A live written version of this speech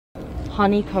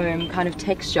honeycomb kind of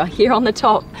texture here on the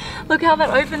top. Look how that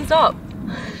opens up.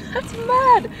 That's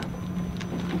mad.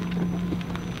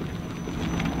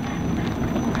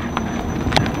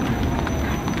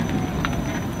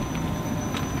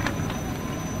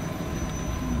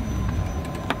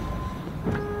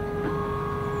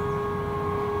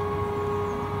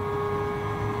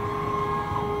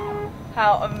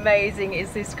 How amazing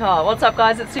is this car? What's up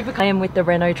guys, it's Super. I am with the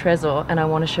Renault TREZOR and I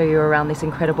want to show you around this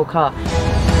incredible car.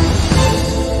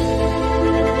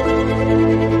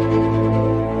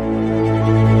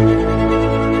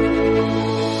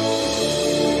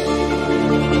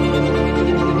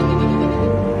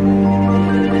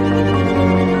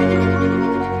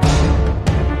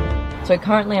 So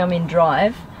currently I'm in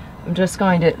drive. I'm just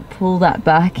going to pull that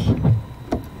back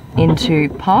into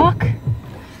park.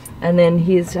 And then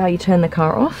here's how you turn the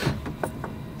car off.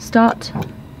 Start,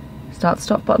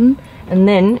 stop button. And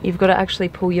then you've got to actually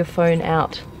pull your phone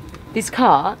out. This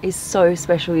car is so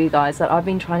special, you guys, that I've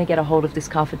been trying to get a hold of this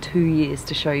car for 2 years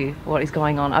to show you what is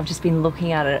going on. I've just been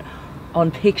looking at it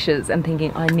on pictures and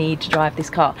thinking I need to drive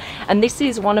this car. And this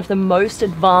is one of the most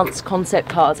advanced concept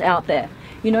cars out there.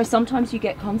 You know, sometimes you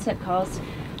get concept cars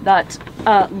that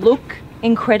look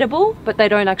incredible, but they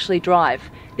don't actually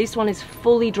drive. This one is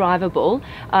fully drivable.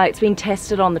 It's been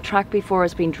tested on the track before.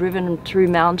 It's been driven through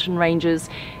mountain ranges,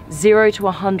 0 to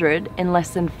 100 in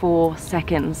less than 4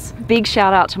 seconds. Big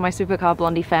shout out to my Supercar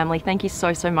Blondie family. Thank you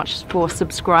so much for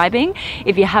subscribing.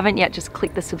 If you haven't yet, just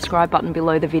click the subscribe button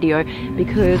below the video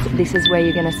because this is where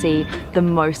you're gonna see the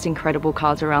most incredible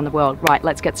cars around the world. Right,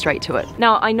 let's get straight to it.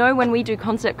 Now, I know when we do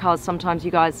concept cars, sometimes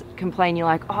you guys complain, you're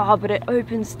like, oh, but it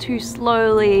opens too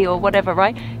slowly or whatever,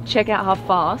 right? Check out how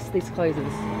fast this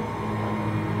closes.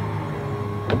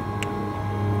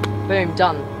 Boom,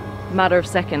 done. Matter of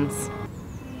seconds.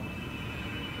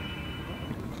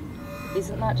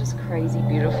 Isn't that just crazy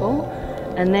beautiful?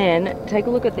 And then take a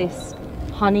look at this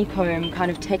honeycomb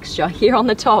kind of texture here on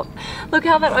the top. Look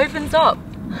how that opens up.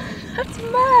 That's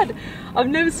mad. I've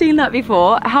never seen that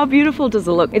before. How beautiful does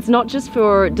it look? It's not just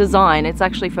for design, it's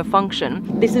actually for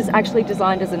function. This is actually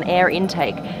designed as an air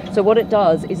intake. So what it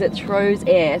does is it throws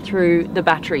air through the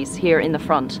batteries here in the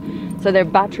front. So there are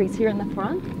batteries here in the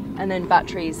front and then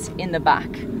batteries in the back.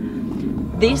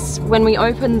 This, when we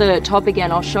open the top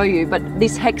again, I'll show you, but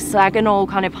this hexagonal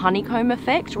kind of honeycomb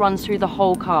effect runs through the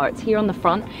whole car. It's here on the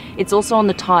front. It's also on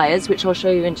the tires, which I'll show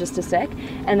you in just a sec.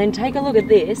 And then take a look at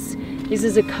this. This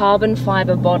is a carbon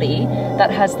fiber body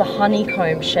that has the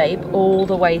honeycomb shape all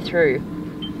the way through.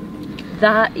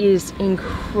 That is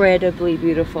incredibly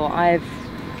beautiful. I've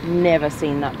never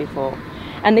seen that before.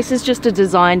 And this is just a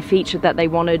design feature that they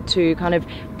wanted to kind of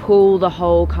pull the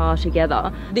whole car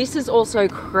together. This is also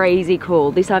crazy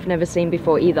cool. This I've never seen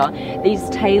before either. These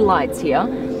tail lights here.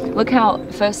 Look how,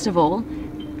 first of all,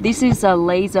 this is a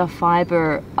laser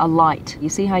fiber light. You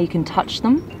see how you can touch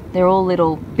them? They're all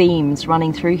little beams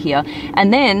running through here.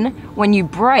 And then when you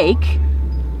brake,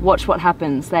 watch what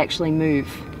happens. They actually move.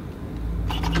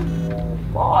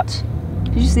 What?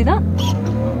 Did you see that?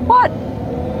 What?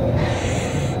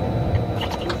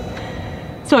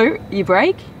 So you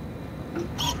brake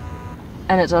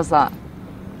and it does that.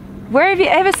 Where have you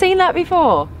ever seen that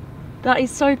before? That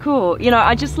is so cool. You know,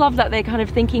 I just love that they're kind of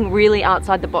thinking really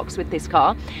outside the box with this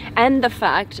car, and the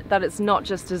fact that it's not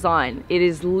just design, it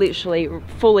is literally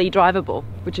fully drivable,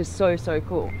 which is so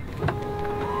cool.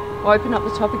 I'll open up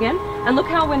the top again, and look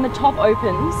how when the top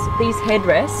opens, these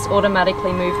headrests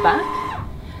automatically move back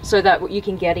so that you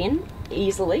can get in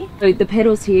easily. So the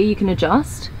pedals here you can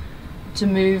adjust to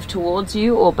move towards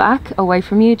you or back away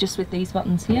from you, just with these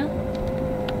buttons here.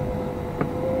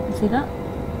 See that?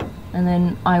 And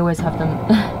then I always have them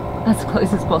as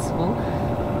close as possible.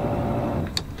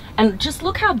 And just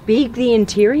look how big the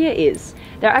interior is.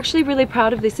 They're actually really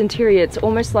proud of this interior. It's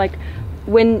almost like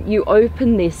when you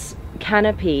open this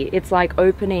canopy, it's like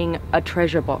opening a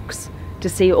treasure box to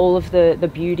see all of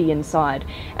the beauty inside.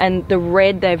 And the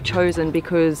red they've chosen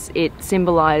because it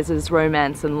symbolizes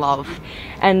romance and love.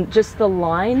 And just the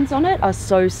lines on it are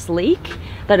so sleek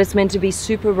that it's meant to be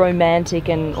super romantic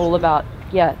and all about,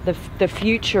 yeah, the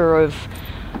future of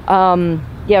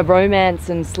yeah, romance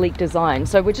and sleek design.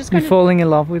 So we're just going to... You're falling in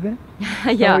love with it?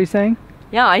 Yeah. Is that what you're saying?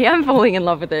 Yeah, I am falling in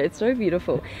love with it. It's so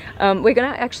beautiful. We're going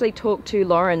to actually talk to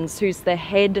Lawrence, who's the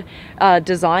head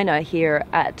designer here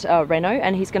at Renault,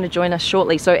 and he's going to join us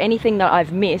shortly. So anything that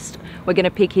I've missed, we're going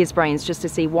to pick his brains just to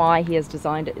see why he has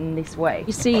designed it in this way.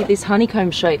 You see this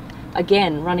honeycomb shape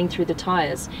again running through the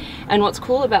tires, and what's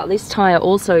cool about this tire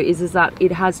also is that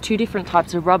it has two different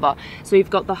types of rubber. So you've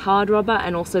got the hard rubber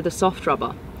and also the soft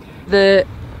rubber. The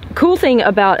cool thing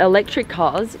about electric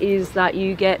cars is that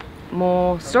you get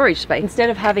more storage space. Instead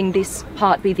of having this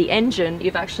part be the engine,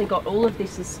 you've actually got all of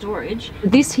this as storage.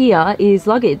 This here is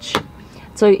luggage.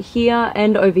 So here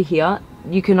and over here,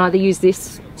 you can either use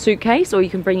this suitcase or you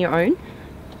can bring your own.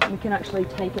 We can actually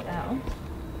take it out.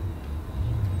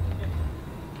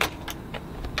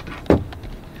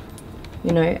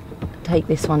 You know, take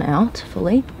this one out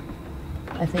fully.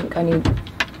 I think I need,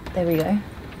 there we go.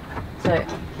 So,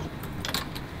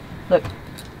 look,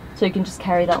 so you can just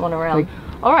carry that one around.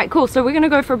 All right, cool. So we're gonna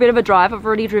go for a bit of a drive. I've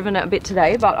already driven it a bit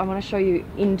today, but I wanna show you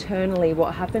internally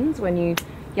what happens when you,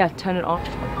 turn it on.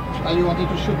 And you wanted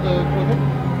to shoot the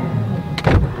photo?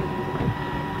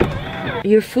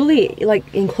 You're fully like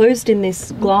enclosed in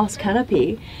this glass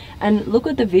canopy, and look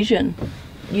at the vision.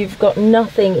 You've got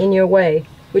nothing in your way,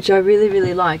 which I really,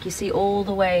 really like. You see all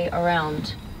the way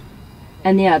around.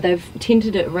 And yeah, they've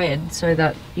tinted it red so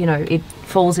that, you know, it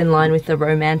falls in line with the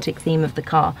romantic theme of the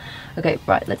car. Okay,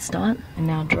 right, let's start. And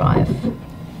now drive.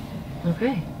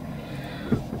 Okay.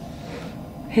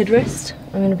 Headrest.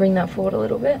 I'm gonna bring that forward a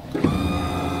little bit.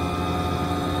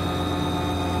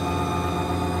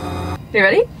 You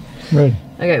ready? Right.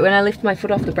 Okay, when I lift my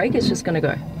foot off the brake, it's just gonna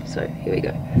go. So, here we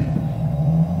go.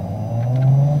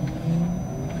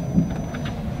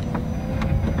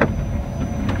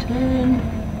 Turn.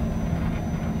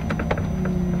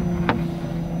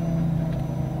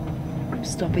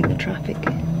 Stopping the traffic.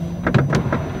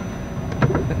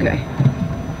 Okay.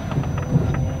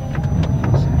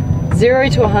 0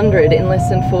 to 100 in less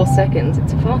than 4 seconds.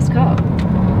 It's a fast car.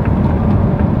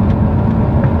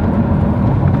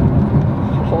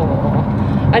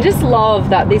 Oh. I just love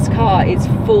that this car is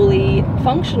fully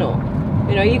functional.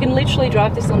 You know, you can literally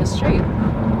drive this on the street.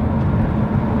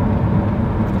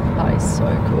 That is so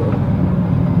cool.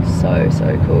 So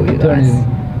cool, you guys.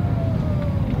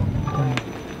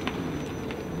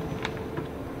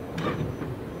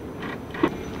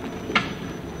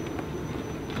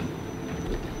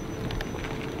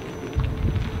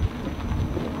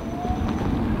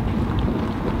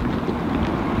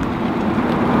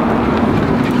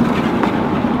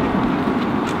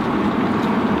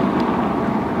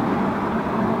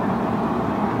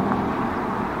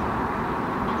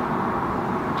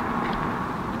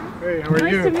 Hey, how are you?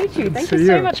 Nice to meet you. Thank you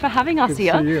so much for having us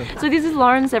here. So this is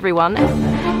Lawrence, everyone.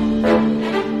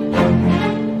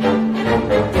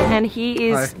 And he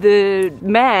is the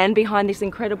man behind this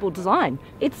incredible design.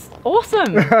 It's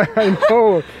awesome. I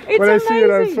know. It's when amazing. I see it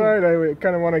outside, I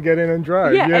kind of want to get in and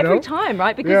drive. Yeah, you every know? time,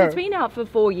 right? Because it's been out for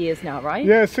 4 years now, right?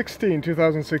 Yeah,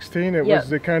 2016. It was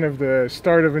the kind of the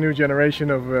start of a new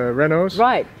generation of Renaults.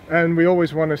 Right. And we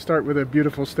always want to start with a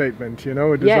beautiful statement, you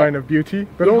know, a design of beauty,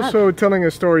 but also telling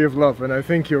a story of love. And I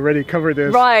think you already covered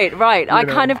this. Right. I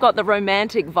kind of got the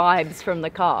romantic vibes from the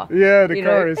car. Yeah, the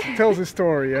car tells a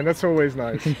story, and that's always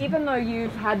nice. Even though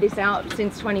you've had this out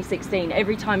since 2016,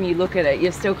 every time you look at it,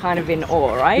 you're still kind of in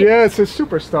awe, right? Yeah, it's a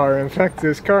superstar. In fact,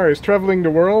 this car is traveling the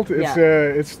world.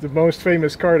 It's the most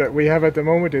famous car that we have at the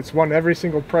moment. It's won every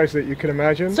single prize that you can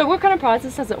imagine. So what kind of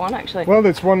prizes has it won, actually? Well,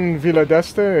 it's won Villa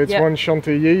d'Este, it's won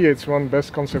Chantilly, it's won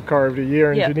Best Concept Car of the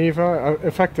Year in Geneva.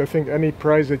 In fact, I think any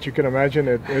prize that you can imagine,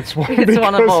 it's won. It's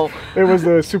won them all. It was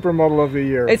the supermodel of the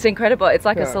year. It's incredible. It's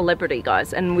like a celebrity,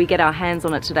 guys, and we get our hands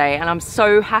on it today, and I'm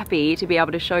so happy to be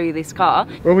able to show you this car.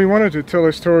 Well, we wanted to tell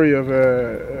a story of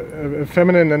a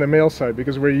feminine and a male side,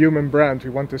 because we're a human brand. We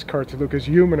want this car to look as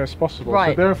human as possible.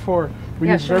 Right. So therefore, we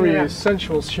use very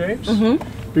sensual shapes,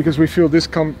 because we feel this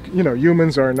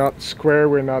humans are not square.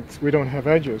 We don't have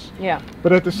edges. Yeah.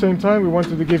 But at the same time, we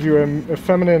wanted to give you a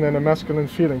feminine and a masculine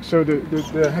feeling. So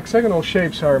the hexagonal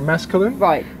shapes are masculine.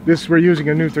 Right. We're using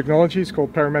a new technology. It's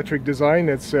called parametric design.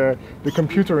 It's the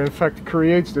computer, in fact,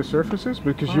 creates the surfaces,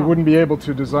 because you wouldn't be able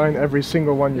to design every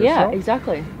single one yourself. Yeah,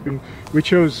 exactly. We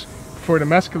chose for the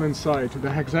masculine side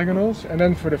the hexagonals, and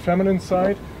then for the feminine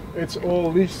side, it's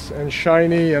all lisse and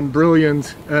shiny and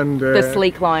brilliant, and the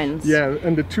sleek lines. Yeah,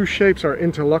 and the two shapes are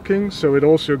interlocking, so it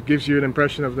also gives you an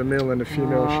impression of the male and the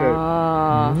female shape.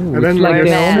 Ooh, and then like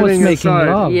almost making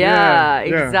love. Yeah,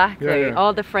 exactly. Yeah.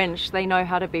 Oh, the French, they know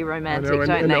how to be romantic, don't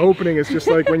they? And the opening is just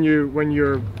like when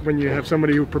you have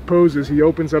somebody who proposes, he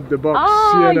opens up the box.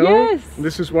 Oh, yes. And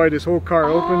this is why this whole car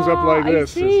opens up like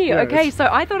this. I see. Okay, so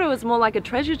I thought it was more like a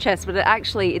treasure chest, but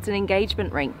it's an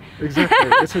engagement ring.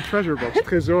 Exactly. It's a treasure box.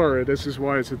 Trezor. This is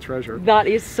why it's a treasure. That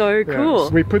is so cool.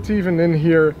 So we put even in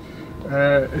here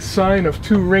a sign of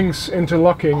two rings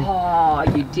interlocking. Oh,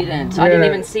 you didn't. I didn't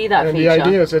even see that feature. And the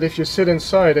idea is that if you sit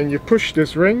inside and you push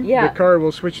this ring, the car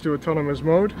will switch to autonomous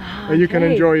mode, and you can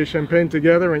enjoy your champagne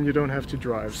together, and you don't have to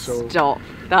drive. So stop.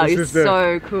 That is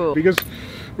so cool. Because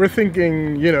we're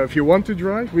thinking, you know, if you want to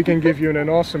drive, we can give you an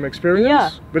awesome experience. Yeah.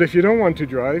 But if you don't want to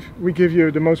drive, we give you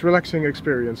the most relaxing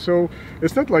experience. So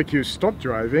it's not like you stop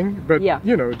driving, but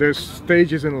you know, there's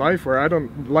stages in life where I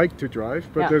don't like to drive,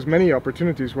 but there's many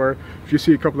opportunities where if you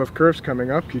see a couple of curves coming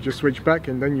up, you just switch back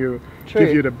and then you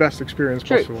give you the best experience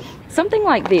possible. Something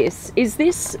like this, is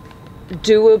this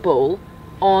doable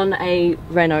on a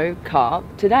Renault car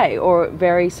today or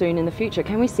very soon in the future?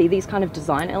 Can we see these kind of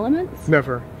design elements?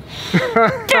 Never.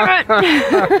 Damn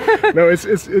it! No,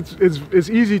 it's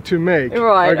easy to make,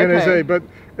 right, I'm gonna say, but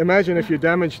imagine if you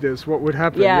damage this, what would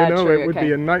happen? Yeah, you know, true, it would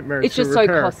be a nightmare it's to just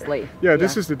repair. so costly. Yeah,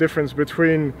 this is the difference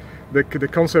between the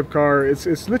concept car.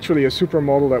 It's literally a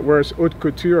supermodel that wears haute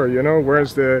couture, you know,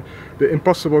 wears the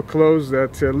impossible clothes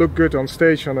that look good on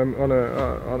stage on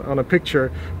a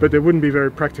picture, but they wouldn't be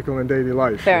very practical in daily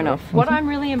life. Fair enough. What I'm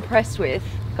really impressed with,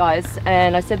 guys,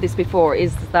 and I said this before,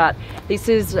 is that this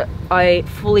is a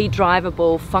fully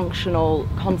drivable, functional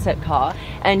concept car,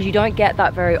 and you don't get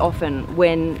that very often.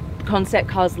 When concept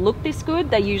cars look this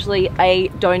good, they usually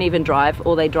don't even drive,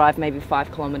 or they drive maybe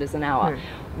 5 kilometers an hour.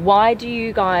 Why do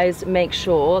you guys make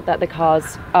sure that the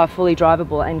cars are fully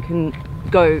drivable and can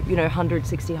go, you know,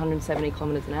 160, 170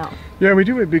 kilometers an hour? Yeah, we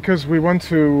do it because we want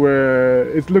to,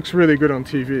 it looks really good on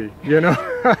TV, you know?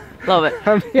 Love it.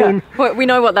 I mean, well, we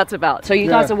know what that's about. So you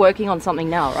guys are working on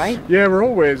something now, right? Yeah, we're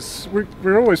always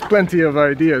plenty of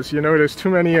ideas, you know, there's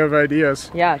too many of ideas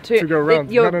to go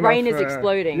around. Your brain is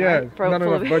exploding, yeah, right? not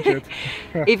enough budget.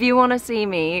 If you want to see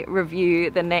me review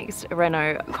the next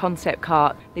Renault concept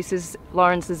car, this is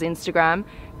Lawrence's Instagram.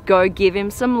 Go give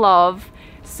him some love.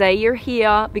 Say you're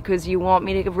here because you want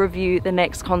me to review the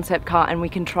next concept car and we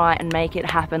can try and make it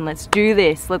happen. Let's do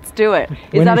this. Let's do it.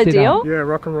 Is that a deal? Yeah,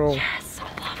 rock and roll. Yes, I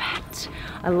love it.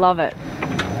 I love it.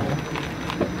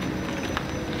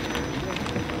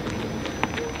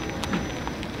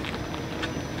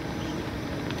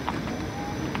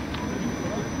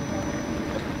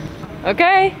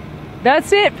 Okay,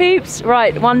 that's it, peeps.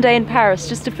 Right, one day in Paris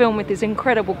just to film with this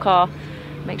incredible car.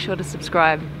 Make sure to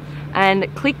subscribe.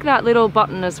 And click that little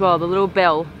button as well, the little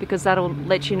bell, because that'll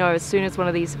let you know as soon as one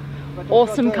of these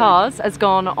awesome cars has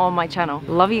gone on my channel.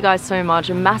 Love you guys so much.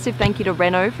 A massive thank you to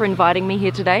Renault for inviting me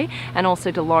here today, and also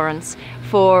to Lawrence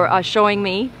for showing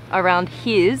me around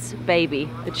his baby,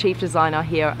 the chief designer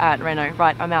here at Renault.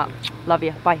 Right, I'm out. Love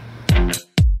you. Bye.